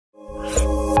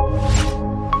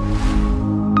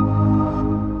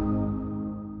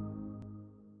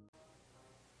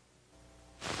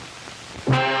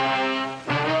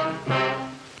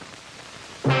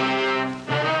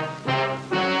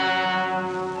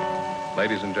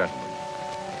Ladies and gentlemen,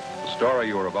 the story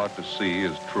you are about to see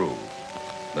is true.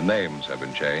 The names have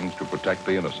been changed to protect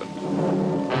the innocent.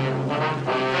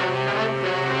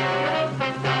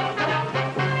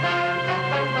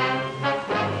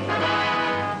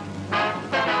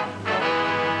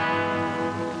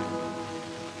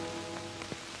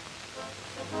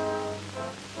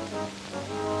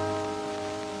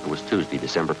 It was Tuesday,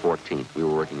 December 14th. We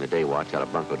were working the day watch out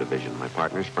of Bunko Division. My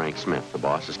partner's Frank Smith. The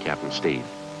boss is Captain Steve.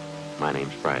 My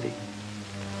name's Friday.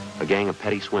 A gang of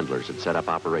petty swindlers had set up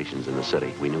operations in the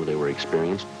city. We knew they were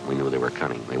experienced. We knew they were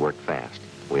cunning. They worked fast.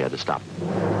 We had to stop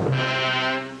them.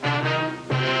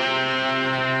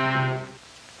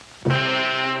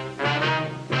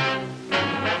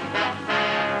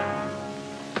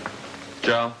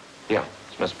 Joe? Yeah.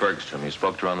 It's Miss Bergstrom. You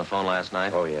spoke to her on the phone last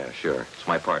night? Oh, yeah, sure. It's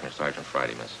my partner, Sergeant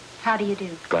Friday, miss. How do you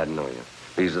do? Glad to know you.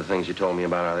 These are the things you told me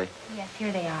about, are they? Yes,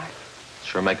 here they are.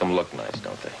 Sure make them look nice,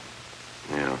 don't they?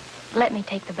 Yeah. Let me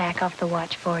take the back off the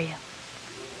watch for you.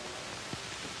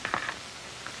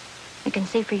 You can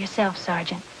see for yourself,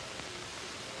 Sergeant.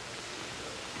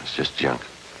 It's just junk.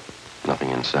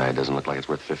 Nothing inside. Doesn't look like it's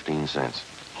worth 15 cents.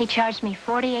 He charged me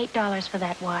 $48 for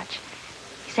that watch.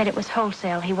 He said it was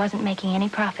wholesale. He wasn't making any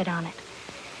profit on it.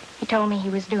 He told me he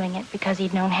was doing it because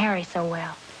he'd known Harry so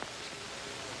well.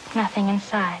 Nothing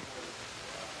inside.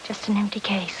 Just an empty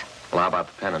case. Well, how about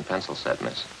the pen and pencil set,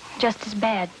 miss? Just as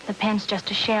bad. The pen's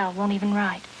just a shell. Won't even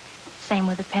write. Same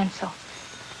with the pencil.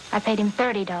 I paid him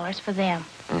 $30 for them.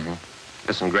 Mm-hmm.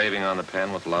 This engraving on the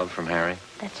pen with love from Harry?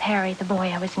 That's Harry, the boy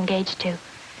I was engaged to.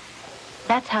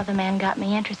 That's how the man got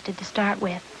me interested to start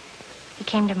with. He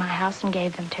came to my house and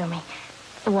gave them to me.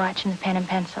 The watch and the pen and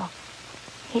pencil.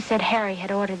 He said Harry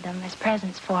had ordered them as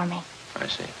presents for me. I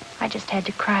see. I just had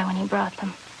to cry when he brought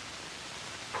them.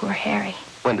 Poor Harry.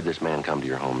 When did this man come to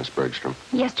your home, Miss Bergstrom?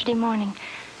 Yesterday morning.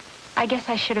 I guess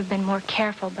I should have been more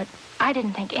careful, but I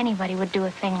didn't think anybody would do a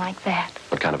thing like that.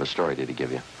 What kind of a story did he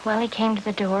give you? Well, he came to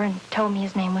the door and told me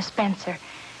his name was Spencer.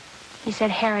 He said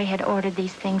Harry had ordered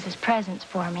these things as presents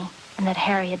for me, and that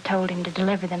Harry had told him to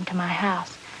deliver them to my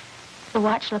house. The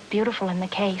watch looked beautiful in the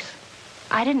case.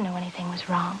 I didn't know anything was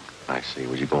wrong. I see.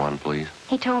 Would you go on, please?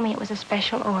 He told me it was a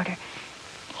special order.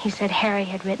 He said Harry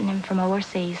had written him from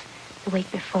overseas the week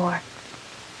before.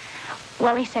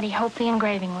 Well, he said he hoped the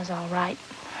engraving was all right.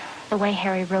 The way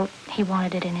Harry wrote, he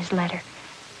wanted it in his letter.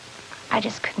 I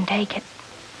just couldn't take it.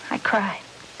 I cried.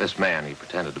 This man, he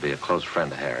pretended to be a close friend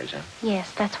of Harry's, huh?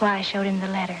 Yes, that's why I showed him the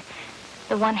letter.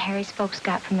 The one Harry's folks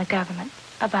got from the government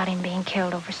about him being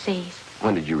killed overseas.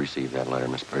 When did you receive that letter,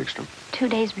 Miss Bergstrom? 2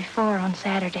 days before, on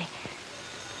Saturday.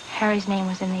 Harry's name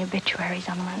was in the obituaries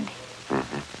on Monday.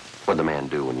 Mm-hmm. What'd the man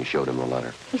do when you showed him the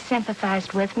letter? He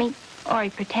sympathized with me, or he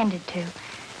pretended to.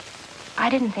 I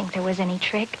didn't think there was any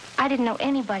trick. I didn't know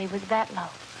anybody was that low.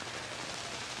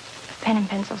 The pen and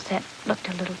pencil set looked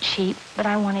a little cheap, but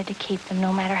I wanted to keep them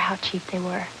no matter how cheap they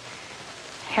were.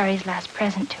 Harry's last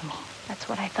present to me. That's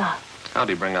what I thought. How'd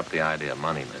he bring up the idea of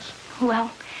money, miss?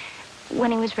 Well,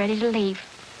 when he was ready to leave,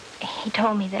 he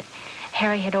told me that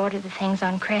Harry had ordered the things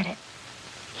on credit.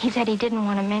 He said he didn't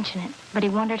want to mention it, but he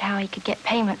wondered how he could get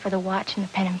payment for the watch and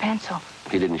the pen and pencil.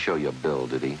 He didn't show you a bill,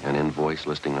 did he? An invoice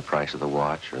listing the price of the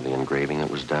watch or the engraving that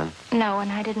was done? No,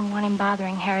 and I didn't want him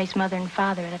bothering Harry's mother and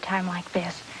father at a time like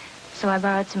this. So I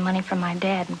borrowed some money from my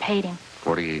dad and paid him.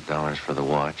 $48 for the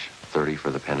watch, $30 for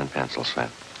the pen and pencil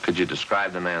set. Could you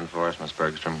describe the man for us, Miss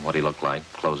Bergstrom? What he looked like,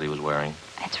 clothes he was wearing?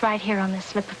 It's right here on this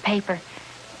slip of paper.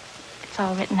 It's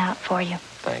all written out for you.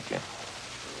 Thank you.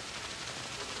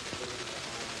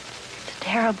 It's a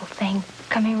terrible thing,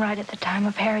 coming right at the time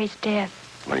of Harry's death.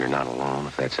 Well, you're not alone,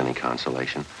 if that's any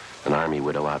consolation. An Army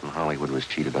widow out in Hollywood was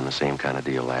cheated on the same kind of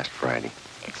deal last Friday.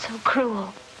 It's so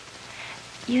cruel.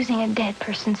 Using a dead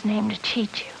person's name to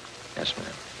cheat you. Yes, ma'am.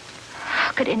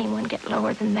 How could anyone get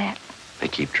lower than that? They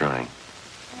keep trying.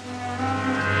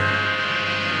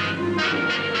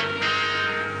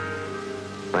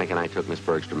 Frank and I took Miss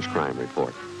Bergstrom's crime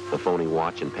report. The phony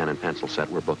watch and pen and pencil set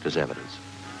were booked as evidence.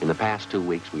 In the past 2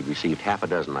 weeks, we'd received half a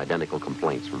dozen identical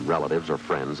complaints from relatives or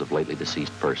friends of lately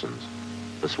deceased persons.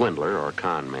 The swindler, or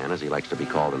con man, as he likes to be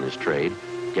called in his trade,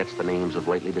 gets the names of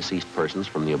lately deceased persons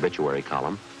from the obituary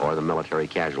column or the military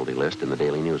casualty list in the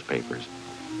daily newspapers.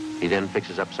 He then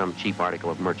fixes up some cheap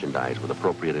article of merchandise with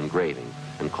appropriate engraving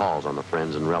and calls on the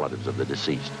friends and relatives of the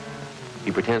deceased. He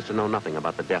pretends to know nothing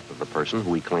about the death of the person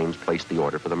who he claims placed the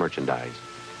order for the merchandise.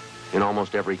 In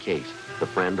almost every case, the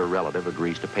friend or relative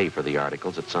agrees to pay for the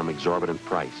articles at some exorbitant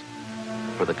price.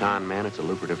 For the con man, it's a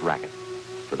lucrative racket.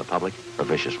 For the public, a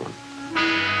vicious one.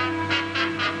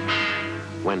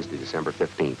 Wednesday, December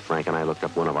 15th, Frank and I looked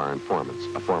up one of our informants,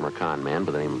 a former con man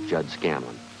by the name of Judd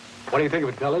Scanlon. What do you think of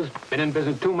it, fellas? Been in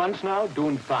business 2 months now,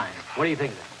 doing fine. What do you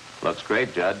think of it? Looks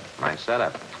great, Judd. Nice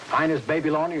setup. Finest baby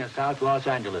laundry in South Los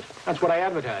Angeles. That's what I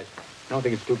advertised. I don't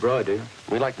think it's too broad, do you?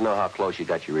 We'd like to know how close you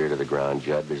got your ear to the ground,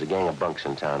 Judd. There's a gang of bunks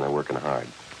in town. They're working hard.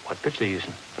 What pitch they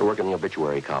using? They're working the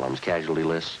obituary columns, casualty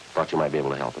lists. Thought you might be able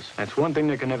to help us. That's one thing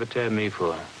they can never tab me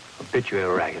for.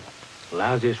 Obituary racket.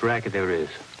 Lousiest racket there is.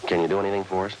 Can you do anything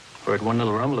for us? Heard one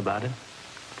little rumble about it.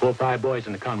 4 or 5 boys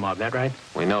in the con mob, that right?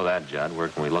 We know that, Judd. Where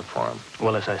can we look for him?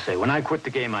 Well, as I say, when I quit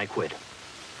the game, I quit.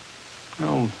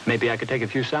 Oh, maybe I could take a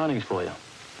few soundings for you.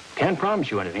 Can't promise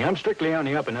you anything. I'm strictly on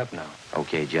the up and up now.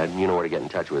 Okay, Judd. You know where to get in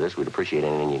touch with us. We'd appreciate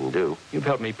anything you can do. You've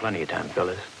helped me plenty of time,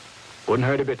 fellas. Wouldn't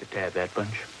hurt a bit to tab that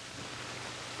bunch.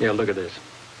 Yeah, look at this.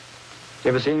 You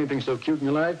ever seen anything so cute in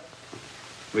your life?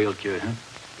 Real cute, huh?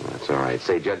 That's all right.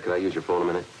 Say, Judd, could I use your phone a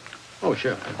minute? Oh,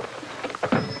 sure.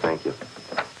 Thank you.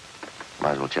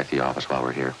 Might as well check the office while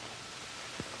we're here.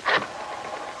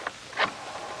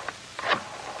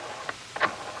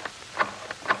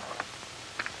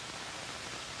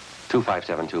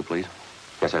 "2572, please.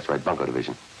 Yes, that's right. Bunko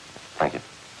Division. Thank you.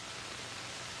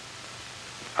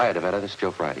 Hiya, Devetta. This is Joe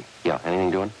Friday. Yeah,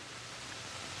 anything doing?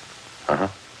 Uh-huh.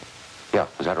 Yeah,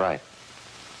 is that right?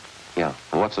 Yeah.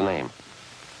 And what's the name?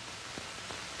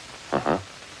 Uh-huh.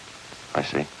 I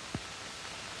see.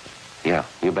 Yeah,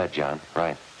 you bet, John.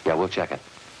 Right. Yeah, we'll check it.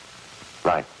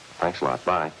 Right. Thanks a lot.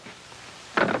 Bye.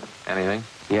 Anything?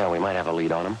 Yeah, we might have a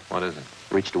lead on him. What is it?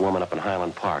 Reached a woman up in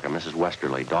Highland Park, a Mrs.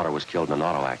 Westerly. Daughter was killed in an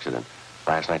auto accident.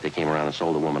 Last night they came around and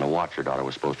sold the woman a watch her daughter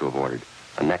was supposed to have ordered.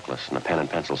 A necklace and a pen and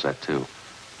pencil set, too.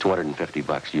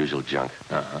 $250, usual junk.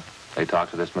 Uh-huh. They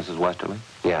talked to this Mrs. Westerly?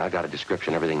 Yeah, I got a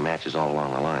description. Everything matches all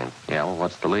along the line. Yeah, well,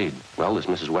 what's the lead? Well, this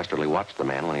Mrs. Westerly watched the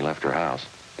man when he left her house.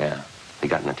 Yeah. He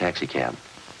got in a taxi cab.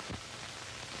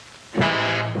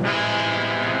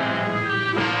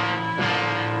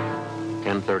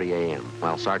 10:30 a.m.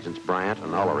 While Sergeants Bryant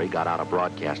and Ullery got out a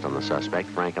broadcast on the suspect,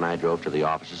 Frank and I drove to the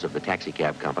offices of the taxi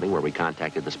cab company where we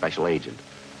contacted the special agent.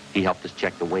 He helped us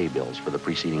check the way bills for the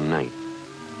preceding night.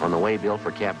 On the way bill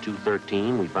for cab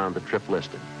 213, we found the trip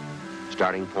listed.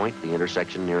 Starting point, the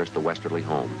intersection nearest the Westerly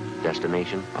home.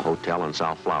 Destination, a hotel on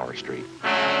South Flower Street.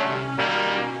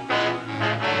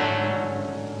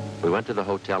 We went to the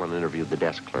hotel and interviewed the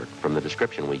desk clerk. From the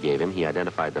description we gave him, he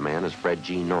identified the man as Fred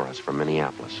G. Norris from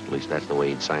Minneapolis. At least that's the way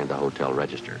he'd signed the hotel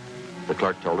register. The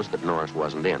clerk told us that Norris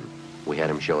wasn't in. We had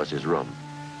him show us his room.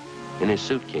 In his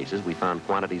suitcases, we found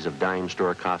quantities of dime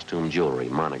store costume jewelry,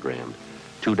 monogrammed,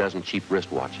 24 cheap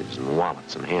wristwatches and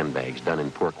wallets and handbags done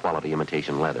in poor quality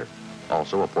imitation leather.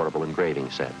 Also a portable engraving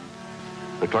set.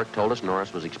 The clerk told us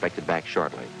Norris was expected back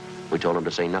shortly. We told him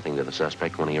to say nothing to the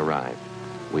suspect when he arrived.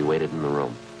 We waited in the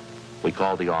room. We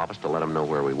called the office to let him know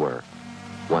where we were.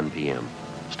 1 p.m.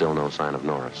 Still no sign of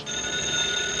Norris.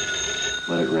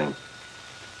 Let it ring.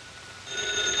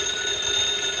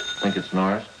 Think it's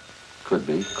Norris? Could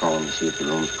be. Call him to see if the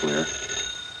room's clear.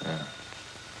 Yeah.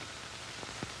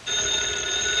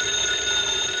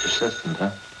 Persistent,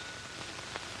 huh?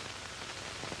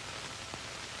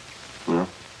 No.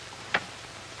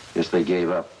 Guess they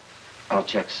gave up. I'll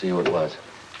check to see who it was.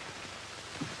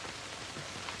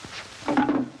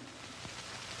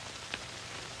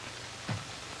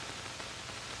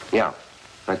 Yeah.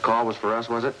 That call was for us,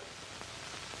 was it?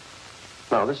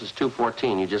 No, this is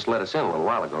 214. You just let us in a little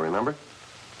while ago, remember?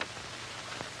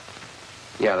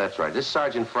 Yeah, that's right. This is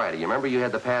Sergeant Friday. You remember you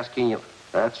had the pass key?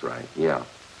 That's right, yeah.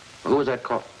 Who was that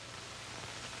call?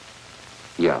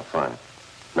 Yeah, fine.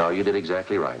 No, you did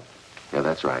exactly right. Yeah,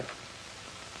 that's right.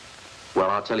 Well,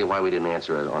 I'll tell you why we didn't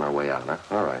answer it on our way out, huh?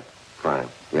 All right, fine.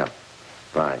 Yeah,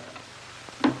 bye.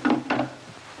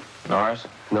 Norris?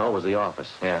 No, it was the office.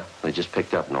 Yeah. They just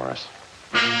picked up Norris.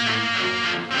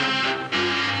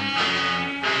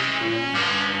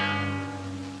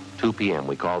 2 p.m.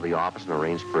 We called the office and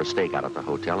arranged for a stakeout at the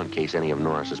hotel in case any of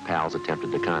Norris's pals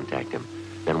attempted to contact him.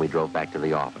 Then we drove back to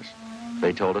the office.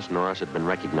 They told us Norris had been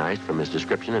recognized from his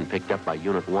description and picked up by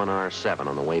Unit 1R7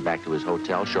 on the way back to his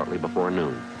hotel shortly before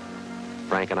noon.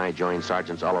 Frank and I joined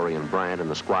Sergeants Ullery and Bryant in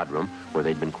the squad room where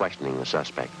they'd been questioning the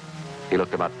suspect. He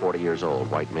looked about 40 years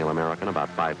old, white male American, about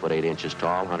 5 foot 8 inches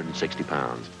tall, 160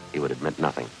 pounds. He would admit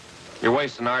nothing. You're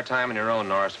wasting our time and your own,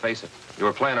 Norris, face it. You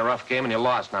were playing a rough game and you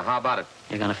lost. Now, how about it?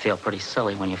 You're gonna feel pretty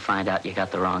silly when you find out you got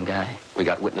the wrong guy. We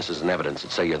got witnesses and evidence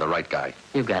that say you're the right guy.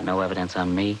 You've got no evidence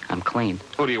on me. I'm clean.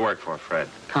 Who do you work for, Fred?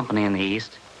 Company in the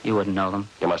East. You wouldn't know them.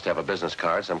 You must have a business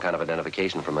card, some kind of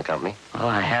identification from the company. Well,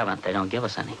 I haven't. They don't give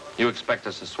us any. You expect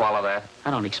us to swallow that?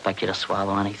 I don't expect you to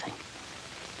swallow anything.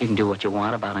 You can do what you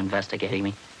want about investigating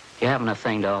me. You haven't a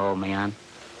thing to hold me on.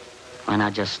 Why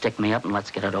not just stick me up and let's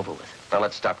get it over with? Now,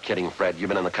 let's stop kidding, Fred. You've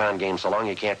been in the con game so long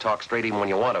you can't talk straight even when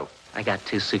you want to. I got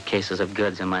 2 suitcases of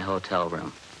goods in my hotel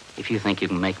room. If you think you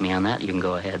can make me on that, you can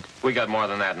go ahead. We got more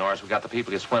than that, Norris. We got the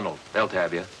people you swindled. They'll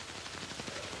tab you.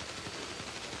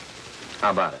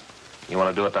 How about it? You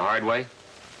want to do it the hard way?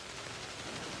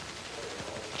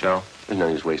 Joe? There's no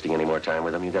use wasting any more time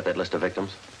with them. You got that list of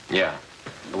victims? Yeah.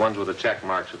 The ones with the check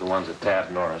marks are the ones that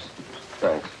tabbed Norris.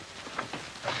 Thanks.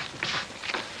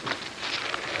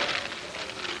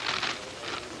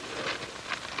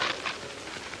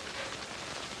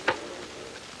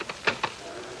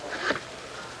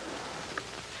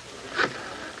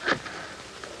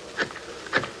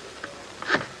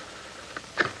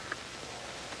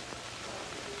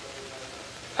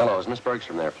 Hello, is Miss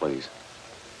Bergstrom there, please?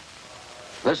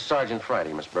 This is Sergeant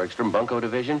Friday, Miss Bergstrom, Bunko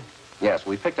Division. Yes,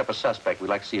 we picked up a suspect. We'd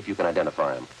like to see if you can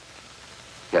identify him.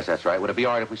 Yes, that's right. Would it be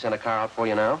all right if we sent a car out for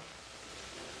you now?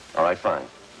 All right, fine.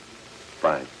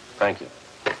 Fine. Thank you.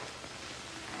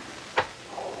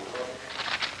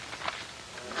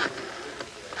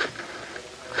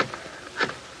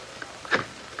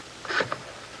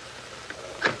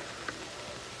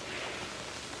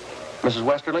 Mrs.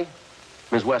 Westerly?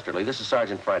 Ms. Westerly, this is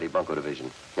Sergeant Friday, Bunko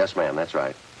Division. Yes, ma'am, that's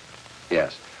right.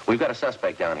 Yes. We've got a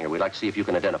suspect down here. We'd like to see if you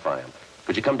can identify him.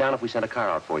 Could you come down if we sent a car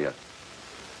out for you?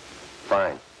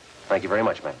 Fine. Thank you very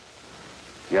much, ma'am.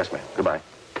 Yes, ma'am. Goodbye.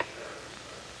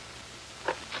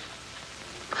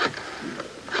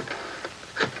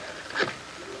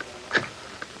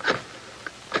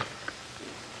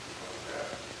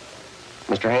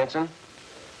 Mr. Hanson?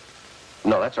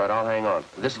 No, that's all right. I'll hang on.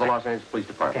 This is the Los Angeles Police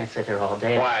Department. Can't sit here all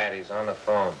day. Quiet, he's on the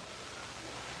phone.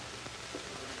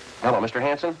 Hello, Mr.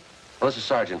 Hanson? Well, this is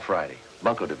Sergeant Friday,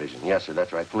 Bunko Division. Yes, sir,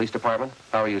 that's right. Police Department?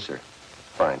 How are you, sir?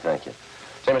 Fine, thank you.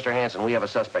 Say, Mr. Hanson, we have a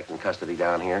suspect in custody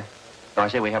down here. No, I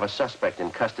say we have a suspect in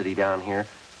custody down here.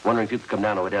 Wondering if you could come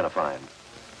down to identify him.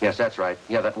 Yes, that's right.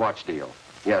 Yeah, that watch deal.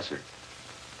 Yes, sir.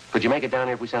 Could you make it down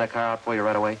here if we sent a car out for you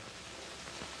right away?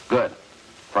 Good.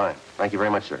 Fine. Thank you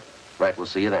very much, sir. Right, we'll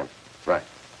see you then. Right.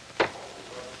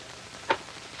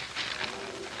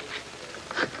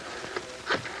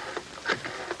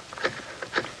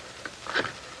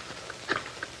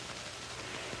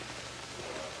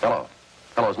 Hello.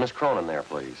 Hello, is Miss Cronin there,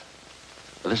 please?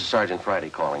 This is Sergeant Friday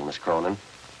calling, Miss Cronin.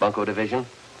 Bunko Division?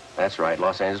 That's right,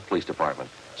 Los Angeles Police Department.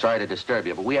 Sorry to disturb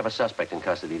you, but we have a suspect in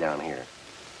custody down here.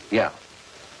 Yeah.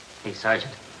 Hey,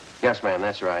 Sergeant. Yes, ma'am,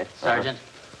 that's right. Sergeant?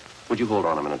 Would you hold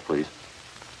on a minute, please?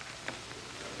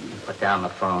 You put down the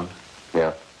phone.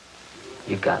 Yeah.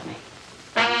 You got me.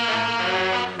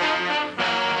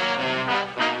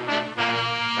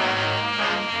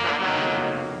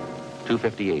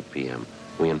 2:58 p.m.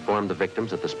 We informed the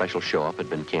victims that the special show-up had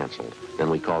been canceled.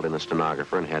 Then we called in a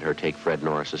stenographer and had her take Fred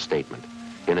Norris's statement.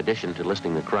 In addition to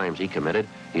listing the crimes he committed,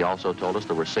 he also told us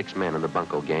there were 6 men in the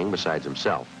Bunko gang besides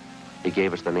himself. He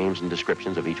gave us the names and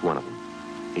descriptions of each one of them.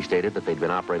 He stated that they'd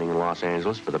been operating in Los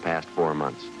Angeles for the past 4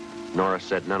 months. Norris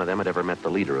said none of them had ever met the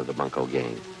leader of the Bunko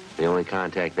gang. The only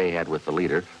contact they had with the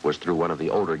leader was through one of the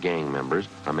older gang members,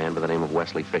 a man by the name of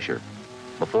Wesley Fisher.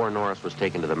 Before Norris was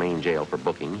taken to the main jail for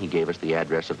booking, he gave us the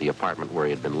address of the apartment where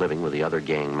he had been living with the other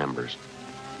gang members.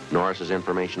 Norris's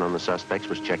information on the suspects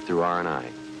was checked through R&I.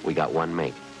 We got one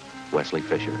mate, Wesley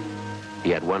Fisher. He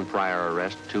had one prior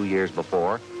arrest 2 years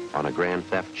before on a grand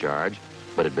theft charge,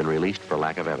 but had been released for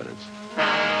lack of evidence.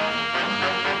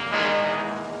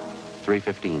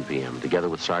 3:15 p.m. Together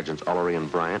with Sergeants Ullery and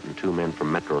Bryant and 2 men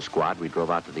from Metro Squad, we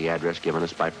drove out to the address given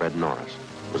us by Fred Norris.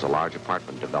 It was a large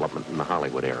apartment development in the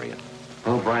Hollywood area.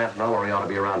 Oh, Bryant and Ullery ought to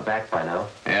be around back by now.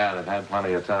 Yeah, they've had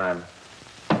plenty of time.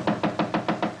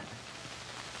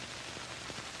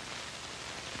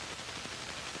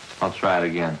 I'll try it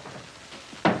again.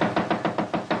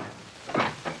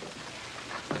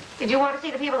 Did you want to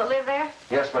see the people that live there?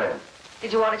 Yes, ma'am.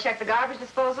 Did you want to check the garbage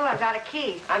disposal? I've got a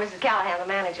key. I'm Mrs. Callahan, the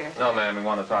manager. No, ma'am, we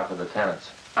want to talk to the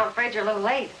tenants. I'm afraid you're a little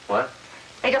late. What?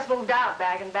 They just moved out,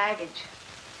 bag and baggage.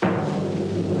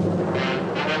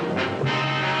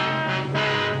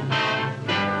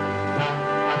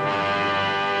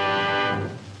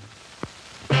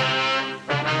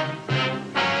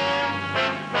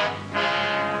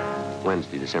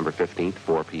 Wednesday, December 15th,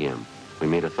 4 p.m. We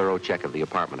made a thorough check of the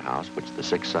apartment house, which the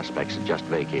 6 suspects had just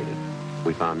vacated.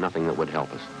 We found nothing that would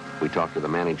help us. We talked to the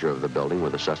manager of the building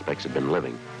where the suspects had been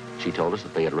living. She told us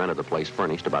that they had rented the place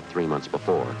furnished about 3 months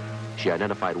before. She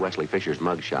identified Wesley Fisher's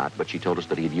mugshot, but she told us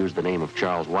that he had used the name of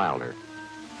Charles Wilder.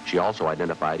 She also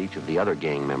identified each of the other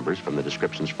gang members from the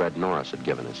descriptions Fred Norris had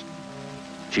given us.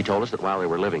 She told us that while they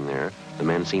were living there, the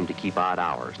men seemed to keep odd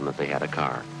hours and that they had a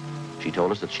car. She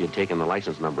told us that she had taken the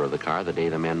license number of the car the day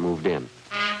the men moved in.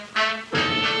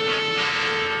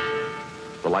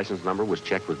 The license number was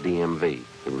checked with DMV.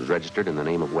 It was registered in the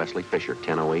name of Wesley Fisher,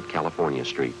 1008 California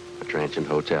Street, a transient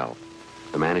hotel.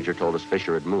 The manager told us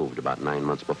Fisher had moved about 9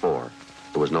 months before.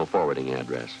 There was no forwarding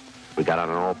address. We got out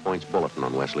an all-points bulletin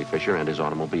on Wesley Fisher and his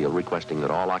automobile, requesting that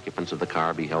all occupants of the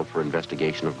car be held for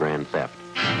investigation of grand theft.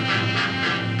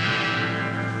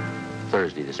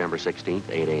 Thursday, December 16th,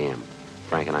 8 a.m.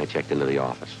 Frank and I checked into the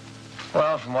office.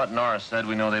 Well, from what Norris said,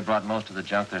 we know they brought most of the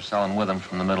junk they're selling with them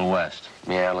from the Middle West.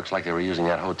 Yeah, it looks like they were using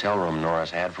that hotel room Norris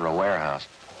had for a warehouse.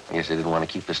 I guess they didn't want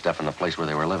to keep this stuff in the place where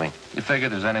they were living. You figure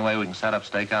there's any way we can set up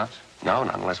stakeouts? No,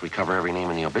 not unless we cover every name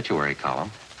in the obituary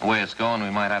column. The way it's going, we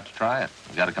might have to try it.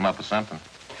 We've got to come up with something.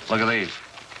 Look at these.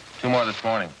 2 more this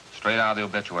morning, straight out of the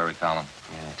obituary column.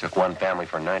 Yeah, they took one family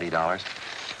for $90.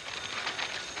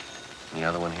 The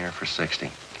other one here for $60.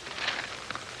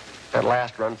 That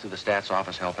last run through the stats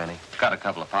office help any? Got a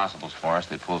couple of possibles for us.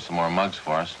 They pulled some more mugs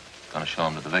for us. Gonna show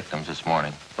them to the victims this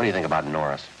morning. What do you think about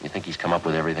Norris? You think he's come up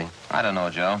with everything? I don't know,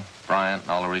 Joe. Bryant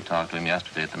and Ullery talked to him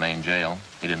yesterday at the main jail.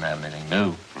 He didn't have anything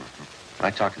new.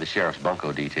 I talked to the sheriff's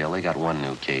bunco detail. They got one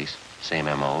new case. Same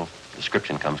M.O.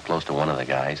 Description comes close to one of the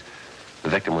guys. The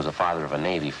victim was the father of a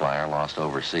Navy flyer lost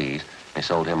overseas. They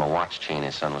sold him a watch chain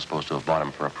his son was supposed to have bought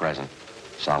him for a present.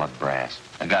 Solid brass.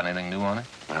 I got anything new on it?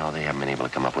 Well, they haven't been able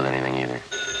to come up with anything either.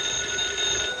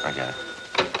 I got it.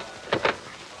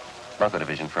 Bunco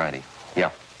Division, Friday.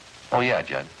 Yeah. Oh, yeah,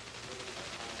 Judd.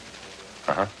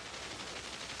 Uh-huh.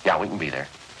 Yeah, we can be there.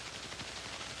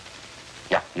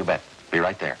 Yeah, you bet. Be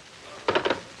right there.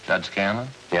 Judd Scanlon?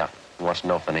 Yeah. He wants to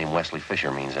know if the name Wesley Fisher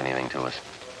means anything to us.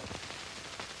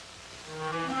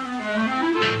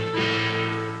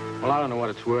 Well, I don't know what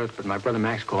it's worth, but my brother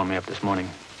Max called me up this morning.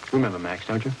 You remember Max,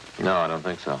 don't you? No, I don't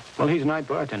think so. Well, he's a night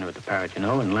bartender at the Parrot, you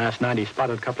know, and last night he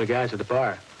spotted a couple of guys at the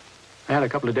bar. They had a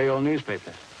couple of day-old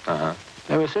newspapers. Uh-huh.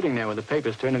 They were sitting there with the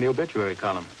papers turned to the obituary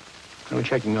column. They were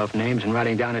checking off names and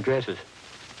writing down addresses.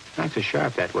 Max is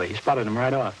sharp that way. He spotted them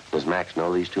right off. Does Max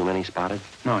know these two men he spotted?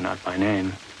 No, not by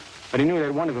name. But he knew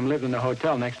that one of them lived in the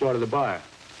hotel next door to the bar.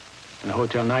 When the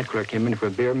hotel night clerk came in for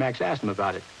a beer, Max asked him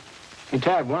about it. He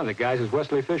tagged one of the guys as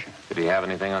Wesley Fisher. Did he have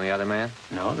anything on the other man?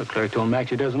 No, the clerk told Max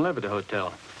he doesn't live at the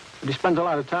hotel. But he spends a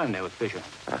lot of time there with Fisher.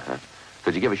 Uh-huh.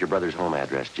 Could you give us your brother's home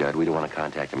address, Judd? We don't want to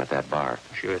contact him at that bar.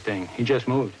 Sure thing. He just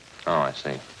moved. Oh, I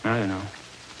see. I don't know.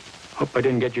 Hope I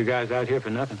didn't get you guys out here for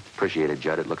nothing. Appreciate it,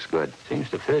 Judd. It looks good. Seems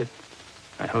to fit.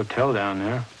 That hotel down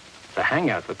there. It's a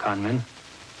hangout for con men.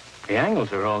 The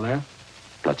angles are all there.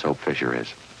 Let's hope Fisher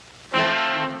is.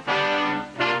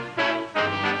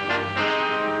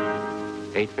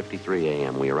 8:53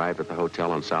 a.m. We arrived at the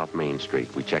hotel on South Main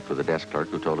Street. We checked with the desk clerk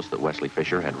who told us that Wesley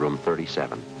Fisher had room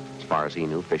 37. As far as he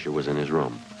knew, Fisher was in his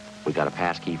room. We got a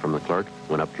pass key from the clerk,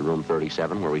 went up to room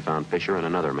 37 where we found Fisher and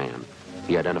another man.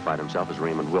 He identified himself as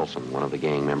Raymond Wilson, one of the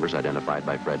gang members identified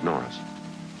by Fred Norris.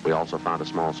 We also found a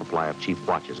small supply of cheap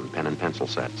watches and pen and pencil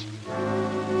sets.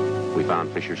 We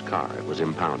found Fisher's car. It was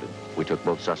impounded. We took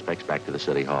both suspects back to the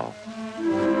city hall.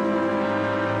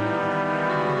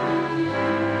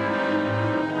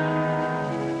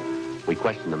 We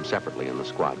questioned them separately in the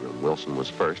squad room. Wilson was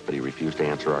first, but he refused to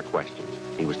answer our questions.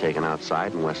 He was taken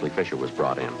outside, and Wesley Fisher was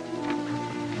brought in.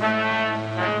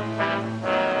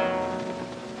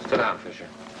 Sit down, Fisher.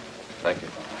 Thank you.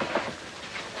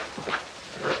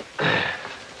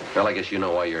 Well, I guess you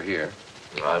know why you're here.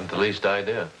 I haven't the least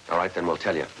idea. All right, then we'll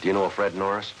tell you. Do you know a Fred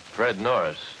Norris? Fred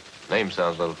Norris. Name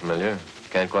sounds a little familiar.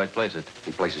 Can't quite place it.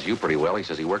 He places you pretty well. He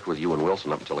says he worked with you and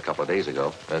Wilson up until a couple of days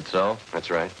ago. That's so? That's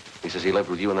right. He says he lived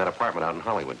with you in that apartment out in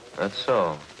Hollywood. That's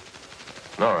so.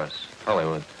 Norris,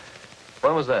 Hollywood.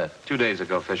 When was that? 2 days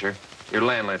ago, Fisher. Your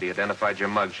landlady identified your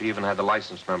mug. She even had the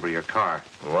license number of your car.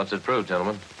 Well, what's it prove,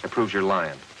 gentlemen? It proves you're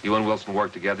lying. You and Wilson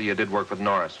worked together. You did work with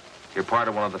Norris. You're part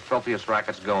of one of the filthiest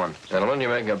rackets going. Gentlemen, you're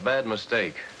making a bad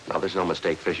mistake. No, there's no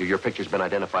mistake, Fisher. Your picture's been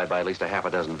identified by at least a half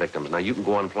a dozen victims. Now, you can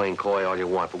go on playing coy all you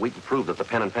want, but we can prove that the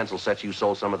pen and pencil sets you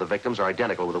sold some of the victims are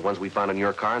identical with the ones we found in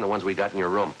your car and the ones we got in your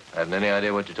room. I haven't any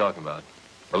idea what you're talking about.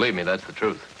 Believe me, that's the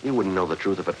truth. You wouldn't know the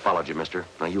truth if it followed you, mister.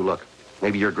 Now, you look.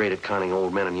 Maybe you're great at conning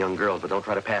old men and young girls, but don't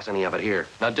try to pass any of it here.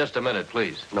 Now, just a minute,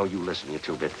 please. No, you listen, you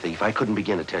two-bit thief. I couldn't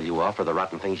begin to tell you off for the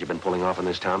rotten things you've been pulling off in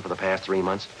this town for the past 3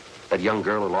 months. That young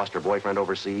girl who lost her boyfriend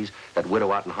overseas, that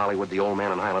widow out in Hollywood, the old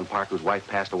man in Highland Park whose wife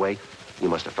passed away. You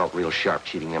must have felt real sharp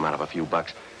cheating them out of a few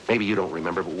bucks. Maybe you don't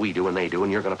remember, but we do and they do,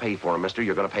 and you're going to pay for them, mister.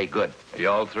 You're going to pay good. Are you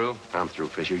all through? I'm through,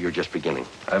 Fisher. You're just beginning.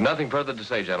 I have nothing further to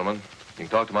say, gentlemen. You can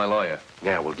talk to my lawyer.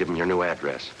 Yeah, we'll give him your new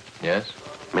address. Yes?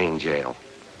 Main jail.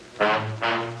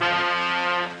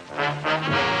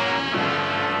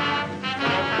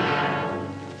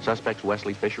 Suspects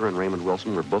Wesley Fisher and Raymond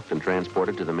Wilson were booked and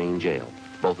transported to the main jail.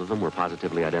 Both of them were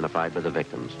positively identified by the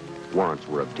victims. Warrants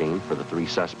were obtained for the 3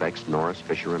 suspects, Norris,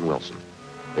 Fisher, and Wilson.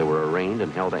 They were arraigned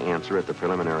and held to answer at the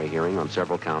preliminary hearing on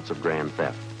several counts of grand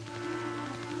theft.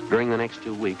 During the next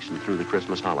 2 weeks and through the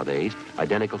Christmas holidays,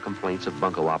 identical complaints of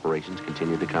bunco operations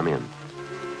continued to come in.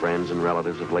 Friends and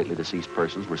relatives of lately deceased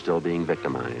persons were still being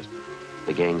victimized.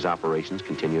 The gang's operations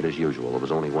continued as usual. There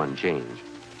was only one change.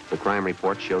 The crime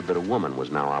report showed that a woman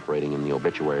was now operating in the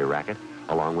obituary racket,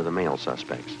 along with the male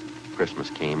suspects. Christmas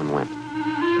came and went.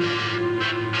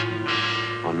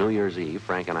 On New Year's Eve,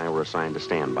 Frank and I were assigned to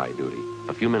standby duty.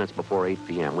 A few minutes before 8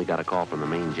 p.m., we got a call from the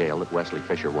main jail that Wesley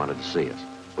Fisher wanted to see us.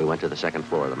 We went to the second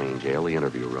floor of the main jail, the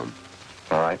interview room.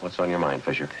 All right, what's on your mind,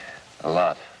 Fisher? A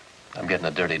lot. I'm getting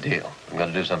a dirty deal. I'm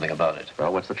going to do something about it.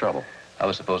 Well, what's the trouble? I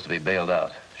was supposed to be bailed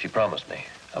out. She promised me.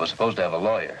 I was supposed to have a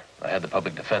lawyer. I had the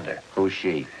public defender. Who's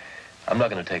she? I'm not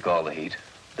going to take all the heat.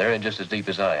 They're in just as deep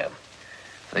as I am.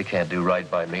 If they can't do right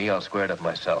by me, I'll square it up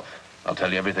myself. I'll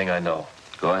tell you everything I know.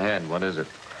 Go ahead. What is it?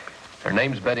 Her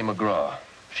name's Betty McGraw.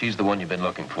 She's the one you've been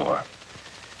looking for.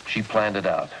 She planned it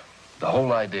out. The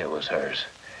whole idea was hers.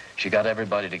 She got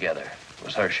everybody together. It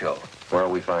was her show.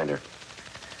 Where'll we find her?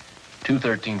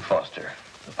 213 Foster,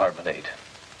 apartment 8.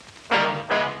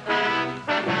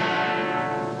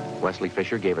 Wesley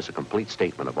Fisher gave us a complete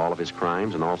statement of all of his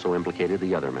crimes and also implicated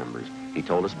the other members. He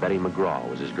told us Betty McGraw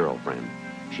was his girlfriend.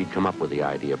 She'd come up with the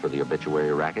idea for the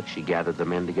obituary racket. She gathered the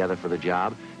men together for the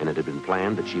job, and it had been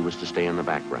planned that she was to stay in the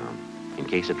background. In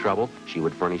case of trouble, she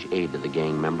would furnish aid to the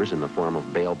gang members in the form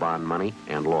of bail bond money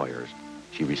and lawyers.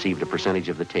 She received a percentage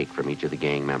of the take from each of the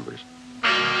gang members.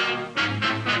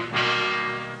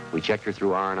 We checked her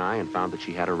through R&I and found that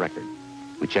she had a record.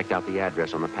 We checked out the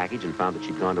address on the package and found that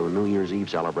she'd gone to a New Year's Eve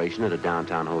celebration at a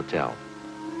downtown hotel.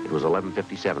 It was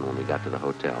 11:57 when we got to the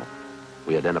hotel.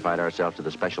 We identified ourselves to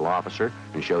the special officer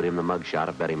and showed him the mugshot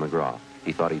of Betty McGraw.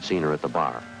 He thought he'd seen her at the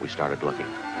bar. We started looking.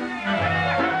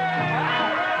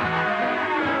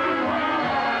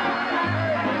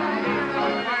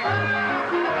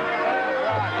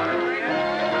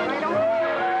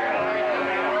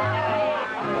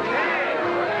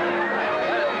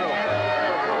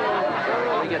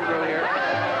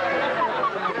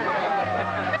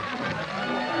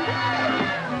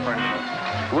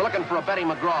 For a Betty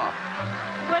McGraw.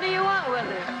 What do you want with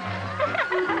her?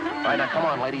 All right, now come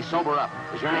on, lady, sober up.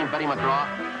 Is your name Betty McGraw?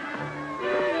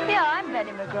 Yeah, I'm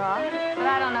Betty McGraw, but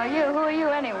I don't know you. Who are you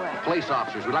anyway? Police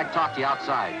officers. We'd like to talk to you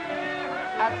outside.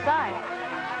 Outside?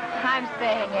 I'm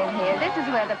staying in here. This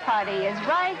is where the party is,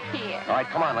 right here. All right,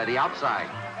 come on, lady, outside.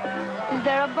 Is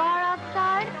there a bar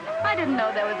outside? I didn't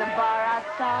know there was a bar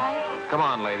outside. Come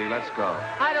on, lady, let's go.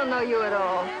 I don't know you at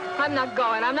all. I'm not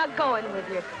going. I'm not going with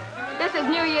you. This is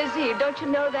New Year's Eve. Don't you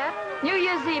know that? New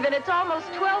Year's Eve, and it's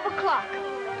almost 12 o'clock.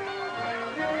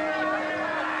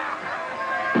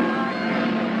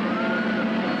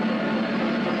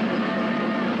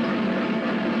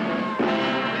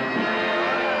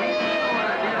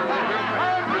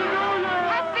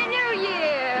 Happy New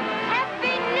Year!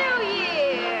 Happy New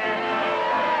Year!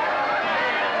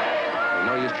 I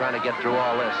know you're trying to get through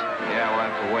all this. Yeah, we'll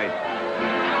have to wait.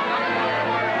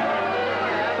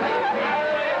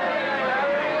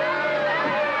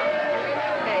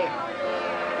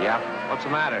 Yeah? What's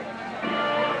the matter?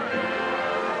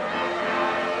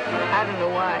 I don't know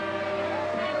why,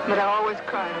 but I always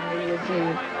cry on New Year's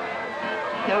Eve.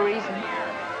 No reason.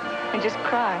 I just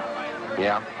cry.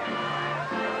 Yeah?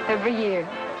 Every year.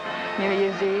 New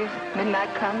Year's Eve,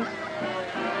 midnight comes,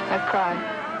 I cry.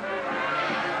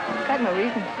 Got no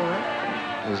reason for it.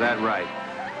 Is that right?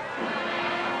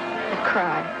 I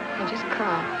cry. I just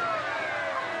cry.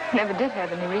 Never did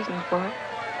have any reason for it.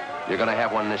 You're gonna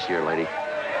have one this year, lady.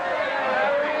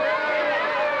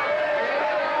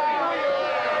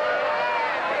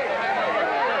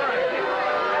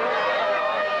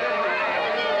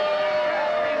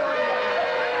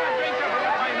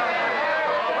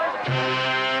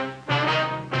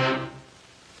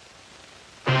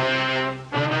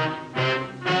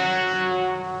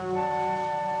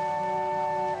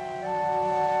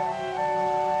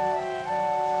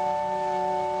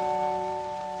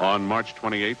 On March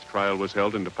 28th, trial was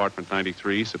held in Department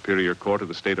 93, Superior Court of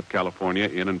the State of California,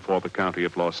 in and for the County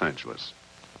of Los Angeles.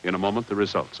 In a moment, the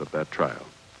results of that trial.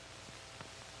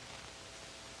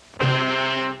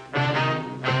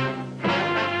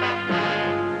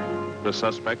 The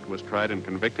suspect was tried and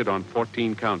convicted on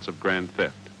 14 counts of grand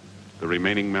theft. The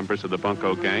remaining members of the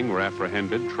bunco gang were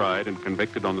apprehended, tried, and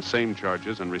convicted on the same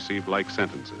charges and received like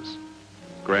sentences.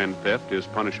 Grand theft is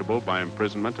punishable by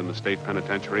imprisonment in the state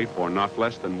penitentiary for not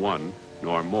less than 1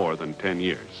 nor more than 10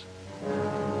 years.